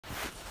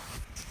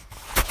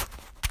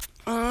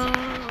My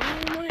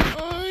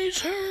eyes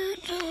hurt.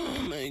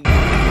 Oh my god.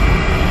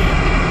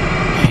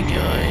 Hey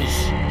guys.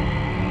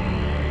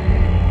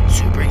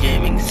 Super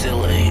Gaming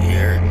Zilla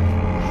here.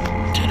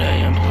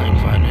 Today I'm playing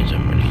Five Nights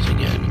at Freddy's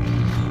again.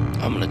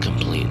 I'm gonna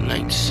complete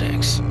night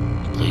 6.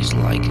 Please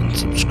like and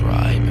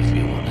subscribe if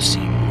you want to see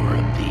more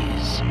of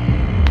these.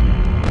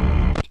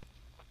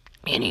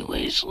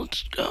 Anyways,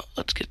 let's go.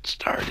 Let's get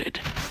started.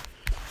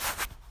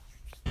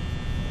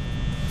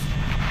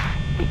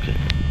 Okay,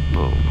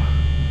 boom.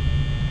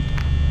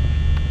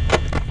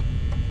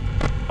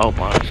 Oh,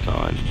 Bonnie's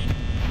gone.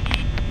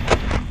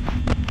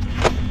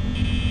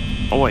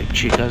 Oh wait,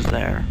 Chica's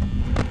there.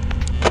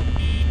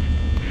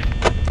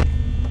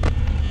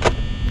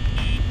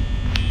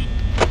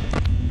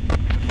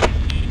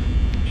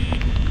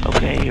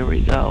 Okay, here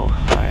we go.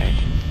 Alright.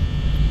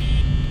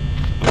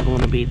 I'm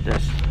going to beat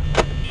this.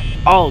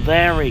 Oh,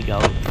 there we go.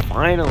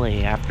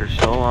 Finally, after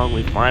so long,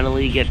 we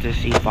finally get to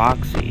see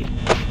Foxy.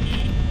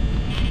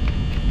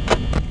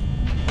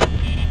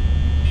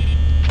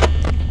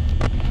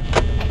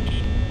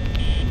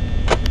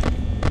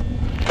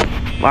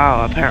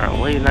 Wow,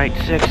 apparently night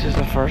 6 is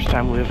the first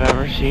time we've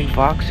ever seen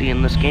Foxy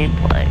in this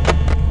gameplay.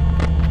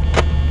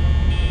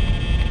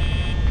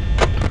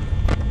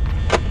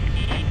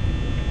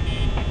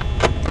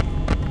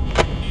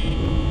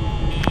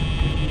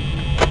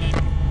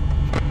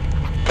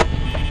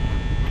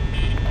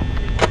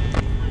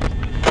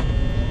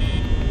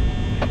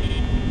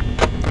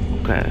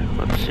 Okay,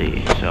 let's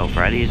see. So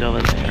Freddy's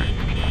over there.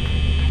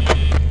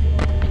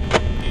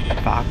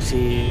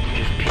 Foxy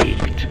just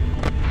peeked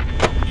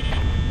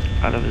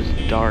out of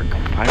his dark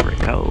pirate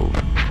cove.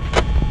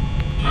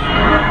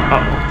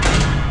 Uh-oh.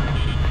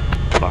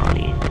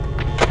 Bonnie.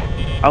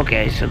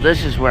 Okay, so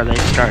this is where they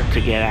start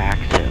to get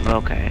active.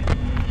 Okay.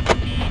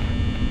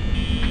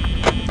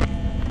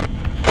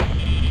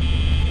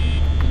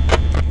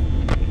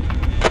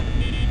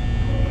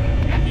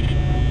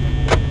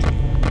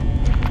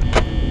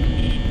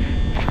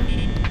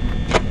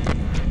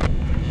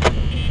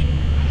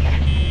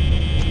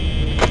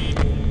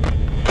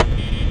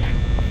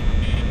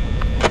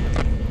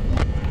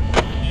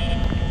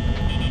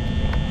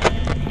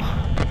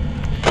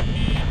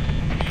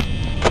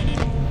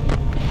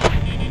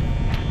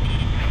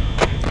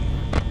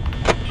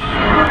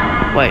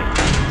 Wait.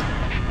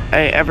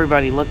 Hey,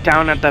 everybody, look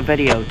down at the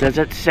video. Does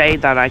it say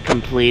that I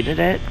completed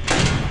it?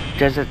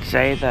 Does it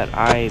say that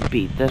I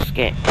beat the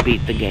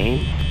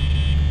game?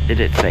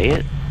 Did it say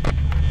it?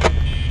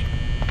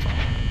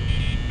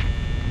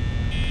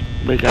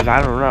 Because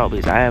I don't know,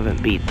 because I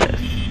haven't beat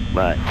this.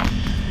 But,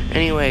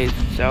 anyways,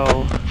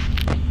 so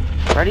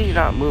Freddy's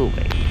not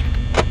moving.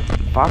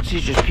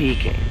 Foxy's just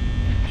peeking.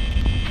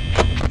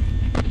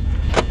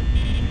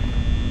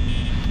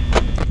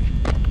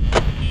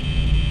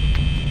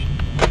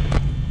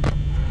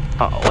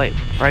 Oh, wait,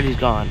 Freddy's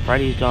gone.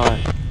 Freddy's gone.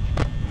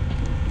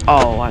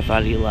 Oh, I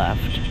thought he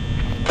left.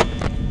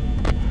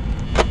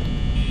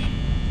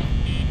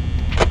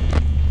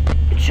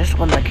 It's just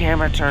when the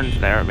camera turns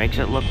there, it makes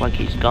it look like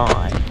he's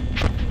gone.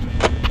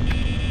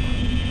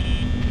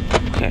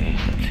 Okay,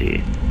 let's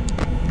see.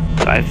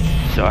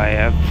 So I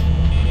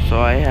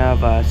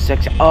have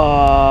 6.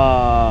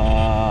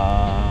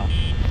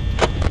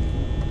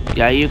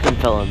 Yeah, you can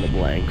fill in the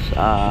blanks.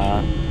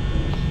 Yeah.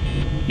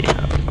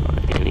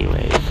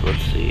 Anyways,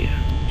 let's see.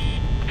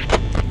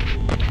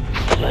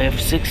 So I have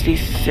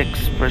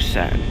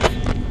 66%.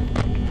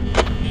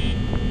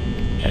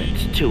 And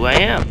it's 2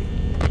 a.m.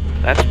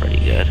 That's pretty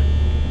good.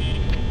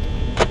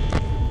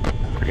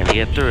 We're gonna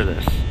get through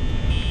this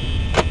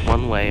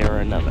one way or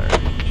another.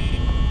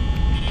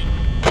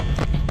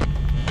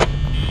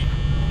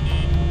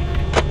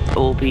 It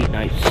will be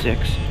night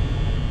 6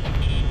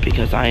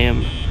 because I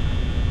am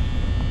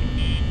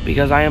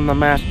the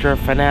master of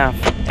Fnaf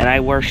and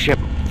I worship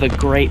the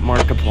great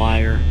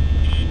Markiplier.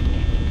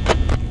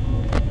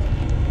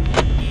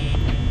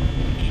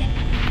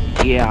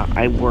 Yeah,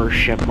 I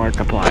worship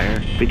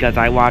Markiplier because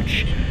I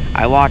watch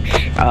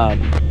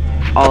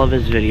all of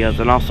his videos,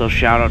 and also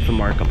shout out to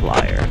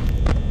Markiplier.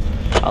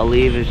 I'll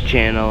leave his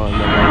channel in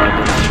the link in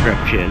the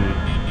description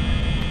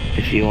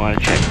if you want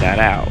to check that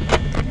out.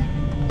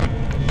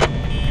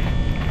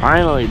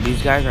 Finally,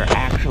 these guys are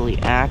actually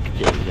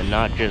active and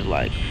not just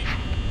like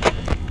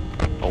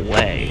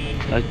away.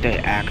 Like they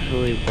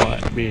actually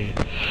want me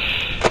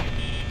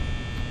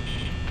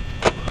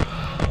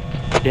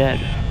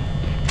dead.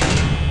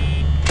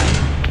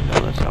 No,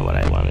 that's not what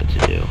I wanted to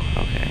do.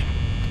 Okay.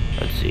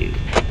 Let's see.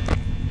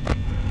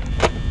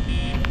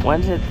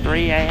 When's it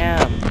 3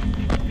 a.m.?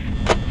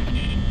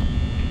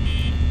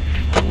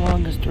 How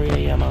long is 3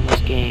 a.m. on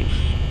this game?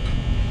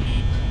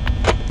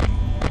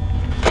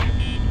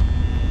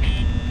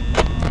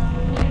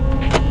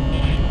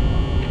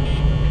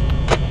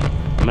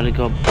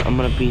 I'm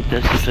gonna beat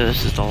this because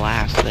this is the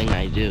last thing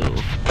I do.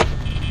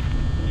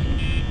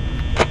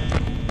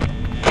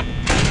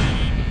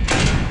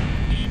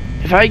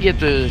 If I get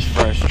through this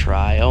first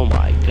try, oh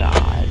my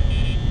god.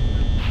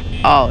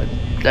 Oh,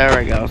 there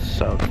we go.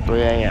 So,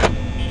 3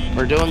 a.m.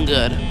 We're doing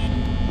good.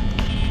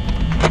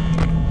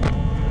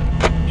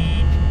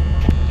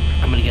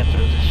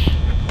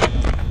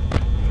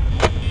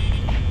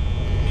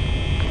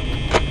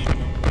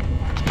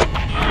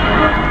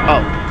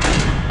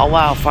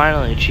 wow,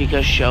 finally,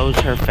 Chica shows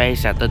her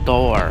face at the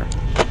door.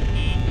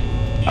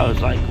 I was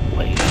like,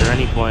 wait, is there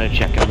any point of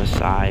checking the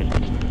side?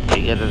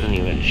 Chica doesn't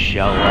even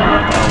show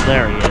up. Oh,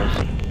 there he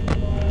is.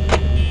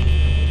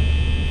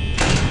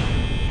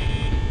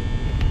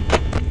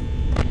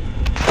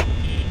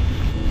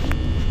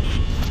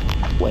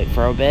 Wait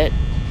for a bit.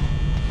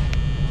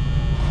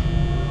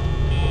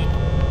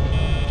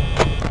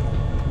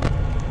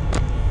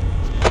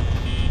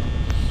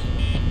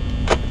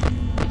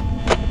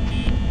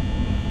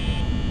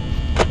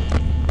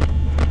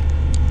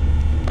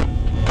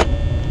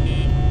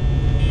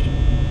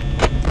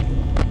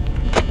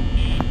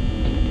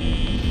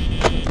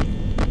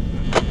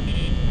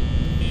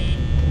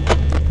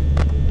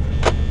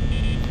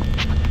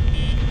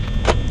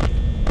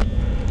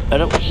 I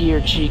don't hear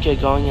Chica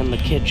going in the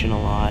kitchen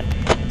a lot.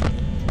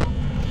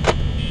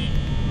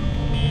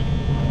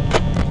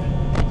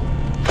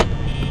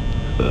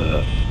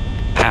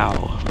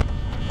 Ow.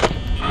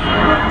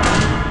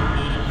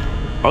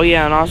 Oh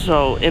yeah, and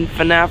also, in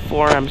Fnaf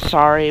 4, I'm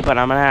sorry, but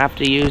I'm gonna have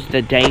to use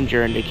the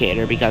danger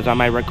indicator because on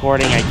my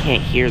recording I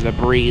can't hear the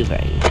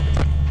breathing.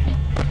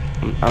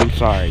 I'm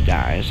sorry,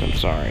 guys, I'm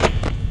sorry.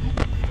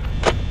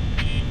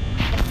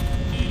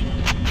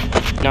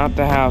 Not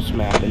the house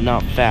map and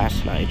not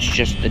Fast Nights,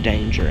 just the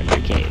danger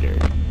indicator.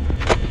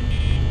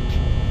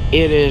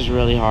 It is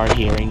really hard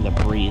hearing the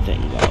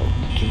breathing, though.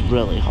 It's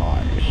really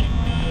hard.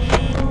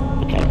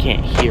 Like, I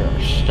can't hear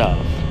our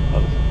stuff.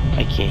 Oh,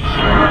 I can't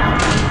hear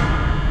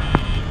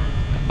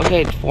anything.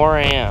 Okay, it's 4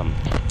 a.m.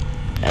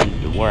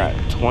 And we're at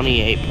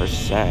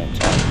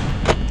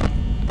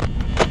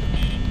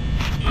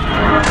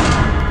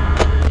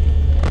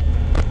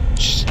 28%.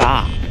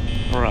 Stop,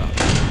 bro.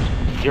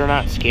 You're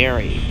not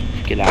scary.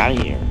 Get out of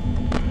here.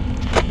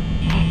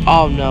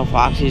 Oh no,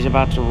 Foxy's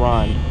about to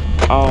run.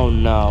 Oh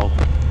no.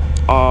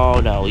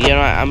 Oh no. You know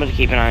what? I'm gonna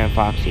keep an eye on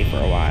Foxy for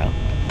a while.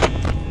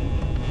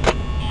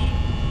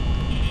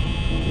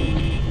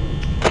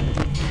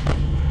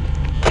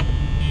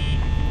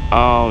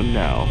 Oh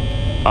no.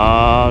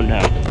 Oh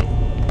no.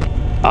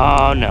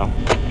 Oh no.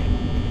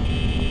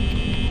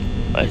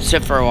 Let's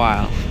sit for a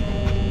while.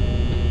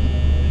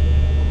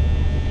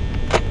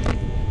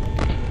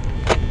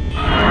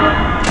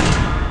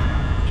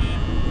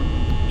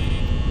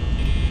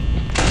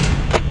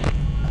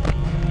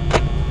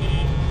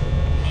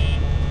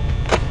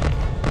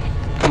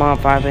 Come on,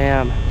 5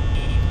 a.m. I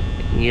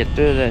can get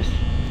through this.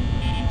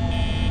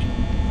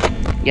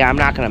 Yeah, I'm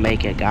not gonna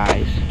make it,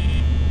 guys.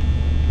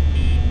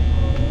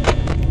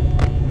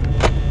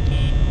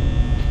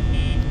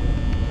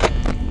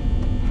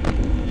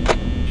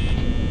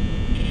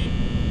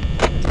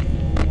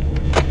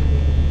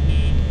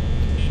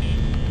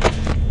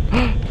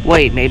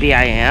 Wait, maybe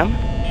I am?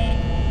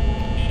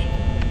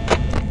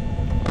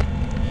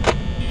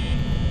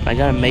 Am I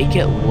gonna make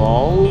it,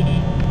 lol?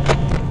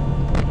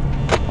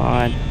 Come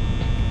on.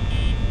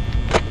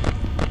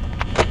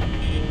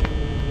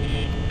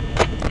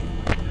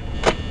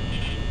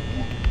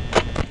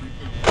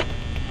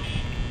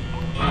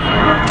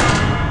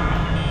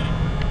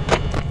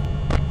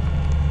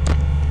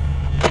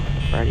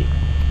 Ready.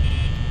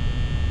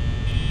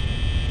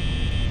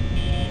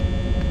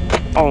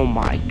 Oh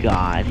my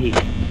god, he's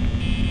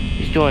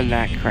doing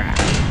that crap.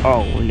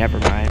 Oh, never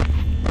mind.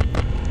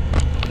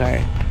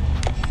 Okay.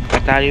 I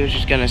thought he was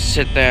just gonna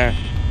sit there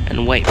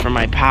and wait for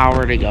my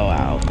power to go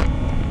out.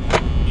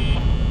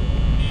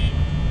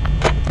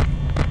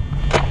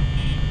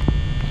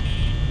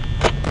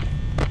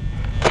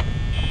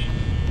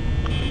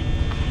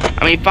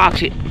 I mean,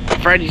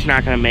 Freddy's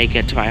not gonna make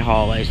it to my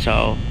hallway,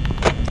 so...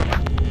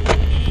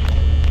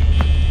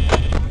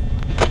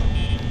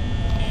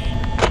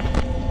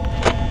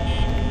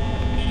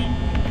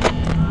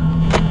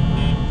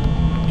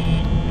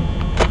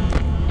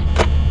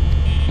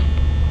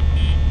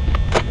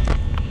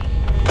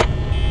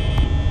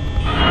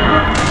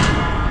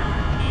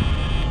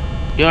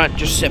 You know what?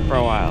 Just sit for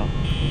a while.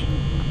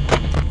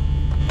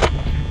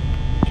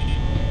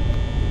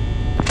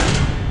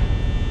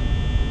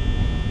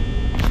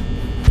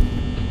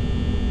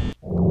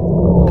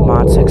 Come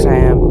on, 6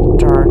 a.m.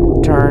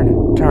 Turn,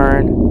 turn,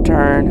 turn,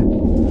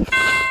 turn.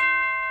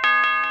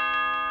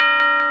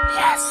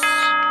 Yes!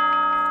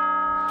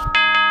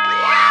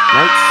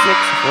 Night 6,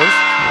 first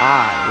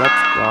try.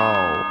 Let's go.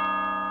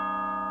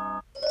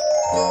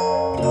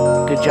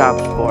 Good job,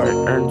 sport.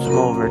 Earn some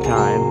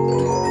overtime.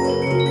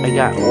 I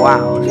got,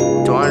 wow,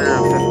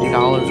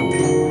 $250 a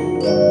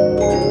week.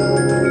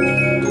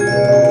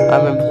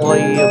 I'm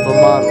employee of the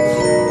month.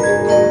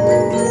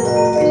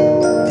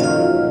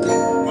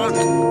 What?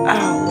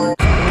 Ow,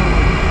 let's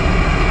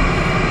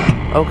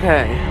go.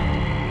 Okay.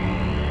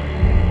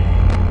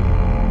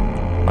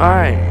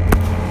 Alright.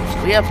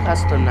 We have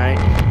custom night.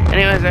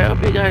 Anyways, I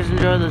hope you guys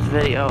enjoyed this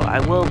video.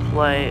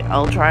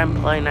 I'll try and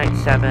play night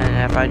 7,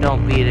 and if I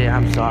don't beat it,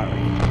 I'm sorry.